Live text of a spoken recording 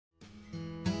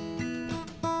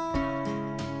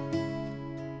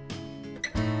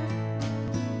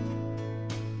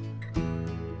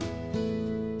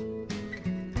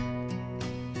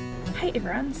Hey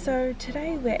everyone, so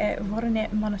today we're at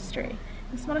Romanian Monastery.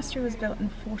 This monastery was built in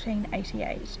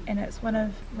 1488 and it's one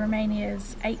of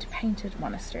Romania's 8 painted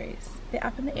monasteries. They're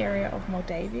up in the area of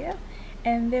Moldavia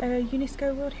and they're a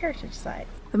UNESCO World Heritage Site.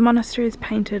 The monastery is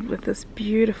painted with this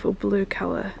beautiful blue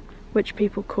colour, which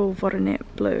people call Romanian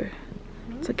blue.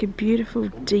 It's like a beautiful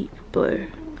deep blue.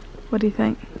 What do you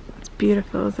think? It's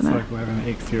beautiful, isn't it? It's like we're having the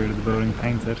exterior of the building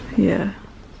painted. Yeah.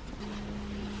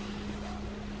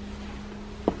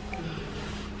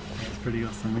 Pretty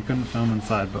awesome. We couldn't film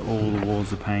inside, but all the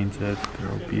walls are painted. They're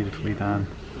all beautifully done.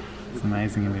 It's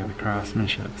amazing, and the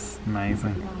craftsmanship's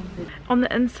amazing. On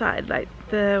the inside, like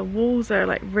the walls are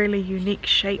like really unique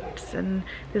shapes, and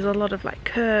there's a lot of like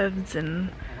curves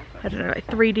and I don't know, like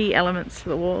 3D elements to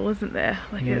the wall, isn't there?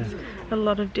 Like yeah. It's a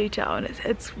lot of detail, and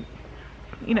it's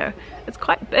you know, it's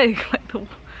quite big. Like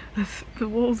the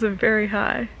walls are very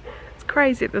high. It's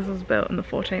crazy that this was built in the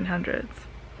 1400s.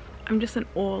 I'm just in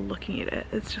awe looking at it.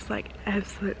 It's just like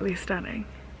absolutely stunning.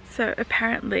 So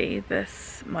apparently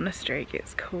this monastery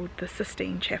gets called the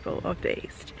Sistine Chapel of the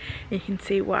East. And you can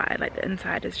see why. Like the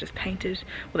inside is just painted,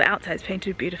 well the outside is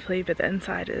painted beautifully, but the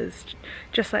inside is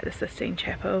just like the Sistine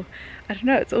Chapel. I don't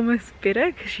know, it's almost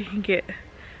better because you can get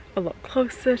a lot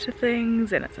closer to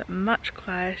things and it's much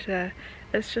quieter.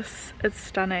 It's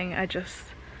stunning.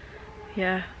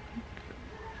 Yeah,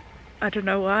 I don't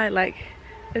know why, like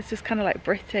it's just kind of like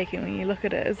breathtaking when you look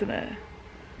at it, isn't it?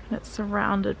 And it's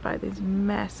surrounded by these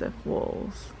massive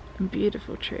walls and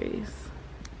beautiful trees.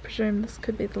 I presume this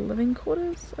could be the living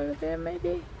quarters over there,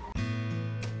 maybe?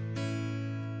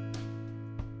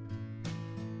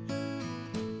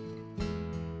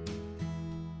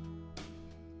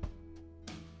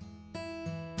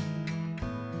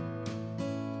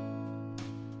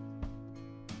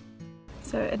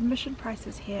 So admission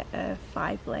prices here are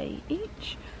 5 lei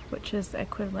each, which is the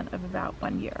equivalent of about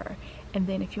 €1. And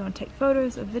then if you want to take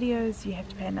photos or videos, you have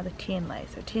to pay another 10 lei.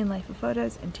 So 10 lei for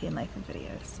photos and 10 lei for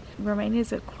videos. Romania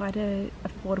is quite an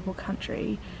affordable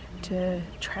country to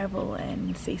travel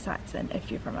and see sights in if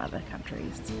you're from other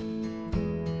countries.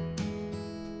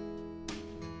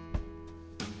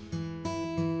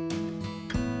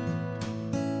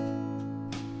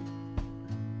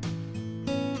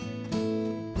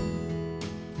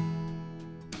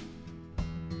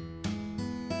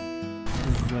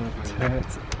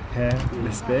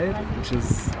 This bed, which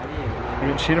is a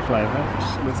bit cheddar flavour,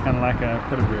 which looks kind of like a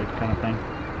pita bread kind of thing.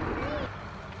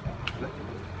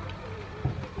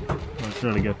 Well, it's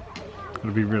really good.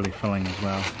 It'll be really filling as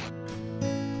well.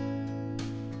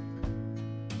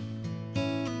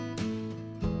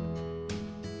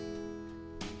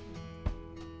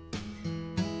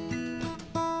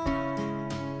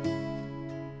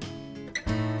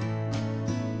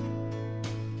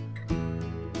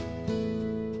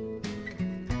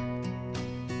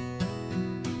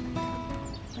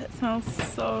 Smells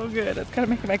so good. It's kind of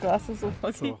making my glasses all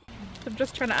foggy. I'm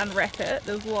just trying to unwrap it.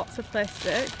 There's lots of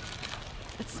plastic.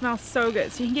 It smells so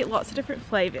good. So you can get lots of different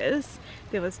flavors.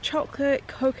 There was chocolate,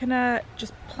 coconut,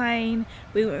 just plain.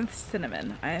 We went with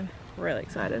cinnamon. I am really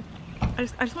excited. I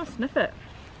just want to sniff it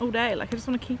all day. Like I just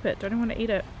want to keep it. Don't even want to eat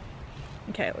it.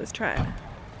 Okay, let's try it.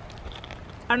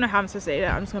 I don't know how I'm supposed to eat it.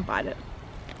 I'm just gonna bite it.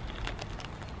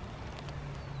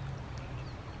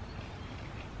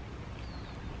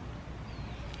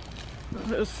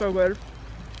 It was so good.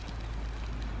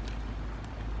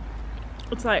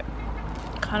 It's like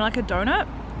kind of like a donut,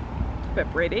 but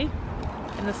bready,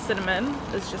 and the cinnamon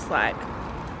is just like,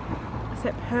 it's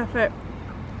that perfect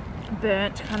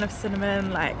burnt kind of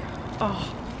cinnamon. Like,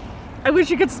 oh, I wish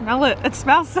you could smell it. It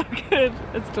smells so good.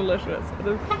 It's delicious.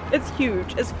 It's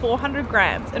huge. It's 400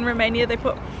 grams. In Romania they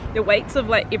put the weights of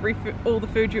like all the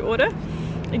food you order.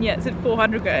 And yeah, it's at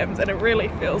 400 grams and it really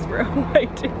feels real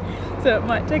weighty. So it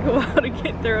might take a while to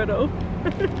get through it all.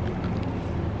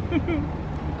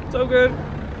 So good.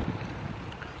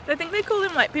 I think they call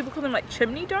them like, people call them like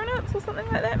chimney donuts or something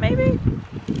like that maybe.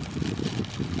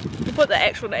 We'll put the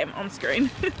actual name on screen.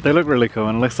 They look really cool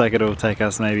and it looks like it'll take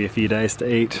us maybe a few days to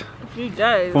eat. A few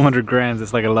days? 400 grams,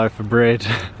 it's like a loaf of bread.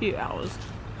 A few hours.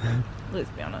 Let's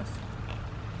be honest.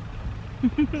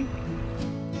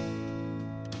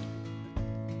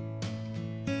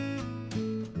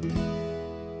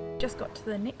 Just got to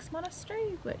the next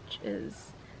monastery, which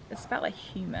is, it's spelled like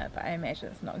Humor, but I imagine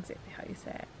it's not exactly how you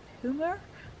say it. Humor?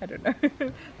 I don't know.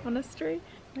 Monastery.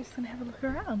 We're just gonna have a look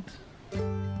around.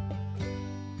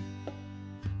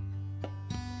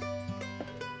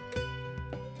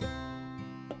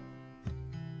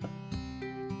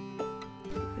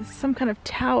 There's some kind of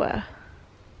tower.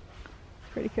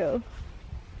 Pretty cool.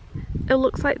 It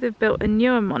looks like they've built a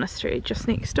newer monastery just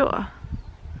next door.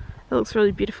 It looks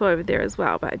really beautiful over there as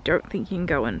well, but I don't think you can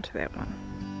go into that one.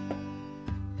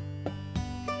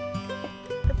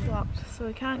 It's locked, so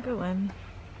we can't go in.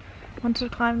 Wanted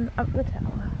to climb up the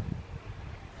tower.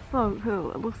 So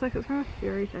cool, it looks like it's from a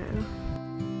fairy tale.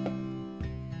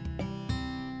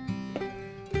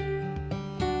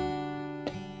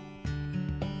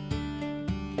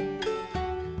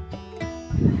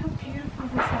 How beautiful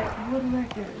this like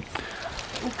woodwork is.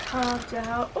 All carved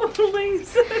out, all the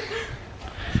leaves.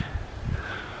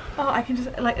 Oh, I can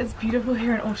just, like, it's beautiful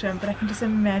here in autumn, but I can just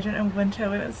imagine in winter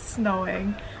when it's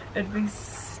snowing, it'd be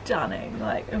stunning.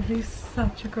 Like, it'd be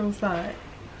such a cool sight.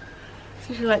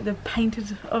 Especially like the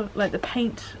painted, like the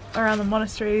paint around the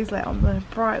monasteries, like on the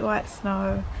bright white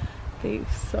snow. It'd be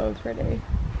so pretty.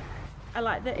 I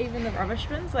like that even the rubbish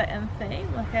bins, like in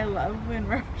theme. Like I love when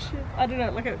rubbish, I don't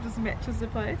know, like it just matches the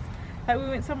place. Like we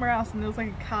went somewhere else and there was like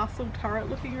a castle turret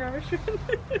looking rubbish bin.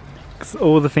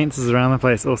 All the fences around the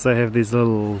place also have these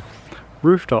little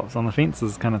rooftops on the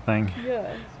fences kind of thing. Yeah.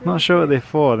 Really Not sure what they're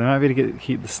for. They might be to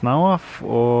keep the snow off,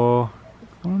 or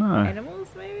I don't know. Animals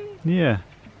maybe? Yeah,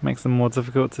 makes them more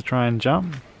difficult to try and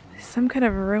jump. There's some kind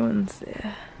of ruins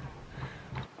there.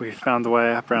 We've found a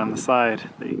way up around the side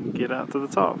that you can get up to the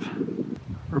top.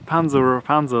 Rapunzel,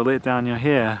 Rapunzel, let down your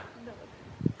hair.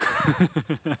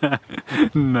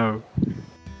 No.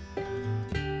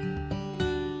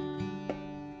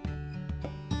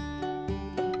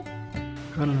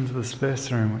 Got into this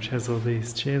first room which has all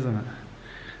these chairs in it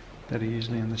that are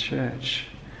usually in the church.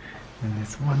 And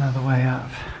there's one other way up.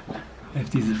 I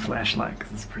have to use a flashlight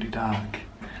because it's pretty dark.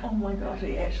 Oh my god,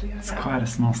 he actually has. It's quite a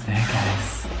small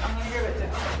staircase. I'm gonna go it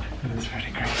down. It is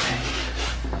really creepy.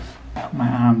 My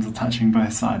arms are touching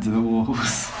both sides of the walls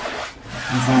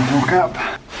as I walk up.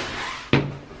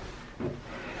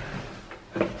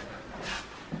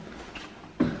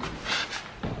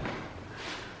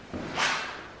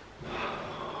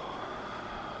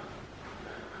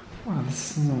 Wow,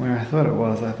 this isn't where I thought it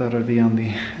was. I thought it would be on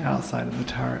the outside of the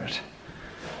turret.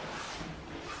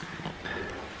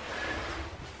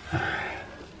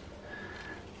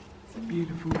 It's a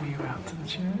beautiful view out to the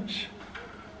church.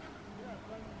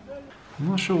 I'm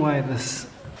not sure why this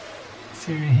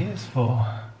area here is for.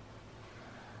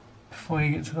 Before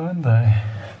you get to the window,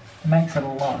 it makes it a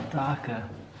lot darker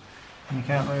and you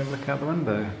can't really look out the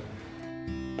window.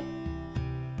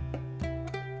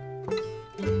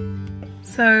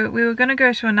 So we were going to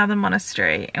go to another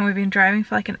monastery and we've been driving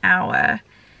for like an hour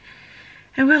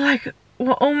and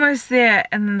we're almost there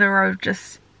and then the road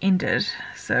just ended.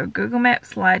 So Google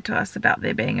Maps lied to us about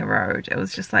there being a road. It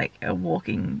was just like a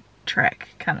walking track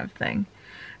kind of thing.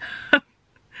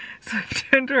 So we've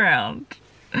turned around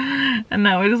and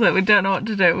now we're just like, we don't know what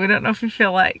to do. We don't know if we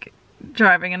feel like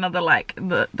driving another, like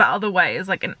the other way is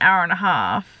like an hour and a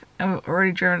half and we've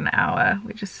already driven an hour.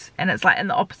 And it's like in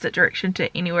the opposite direction to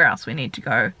anywhere else we need to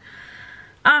go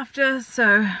after,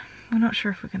 so we're not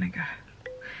sure if we're gonna go.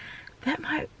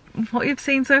 What you've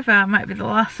seen so far might be the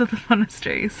last of the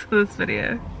monasteries for this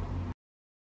video.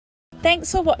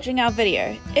 Thanks for watching our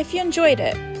video. If you enjoyed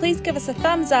it, please give us a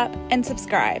thumbs up and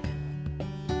subscribe.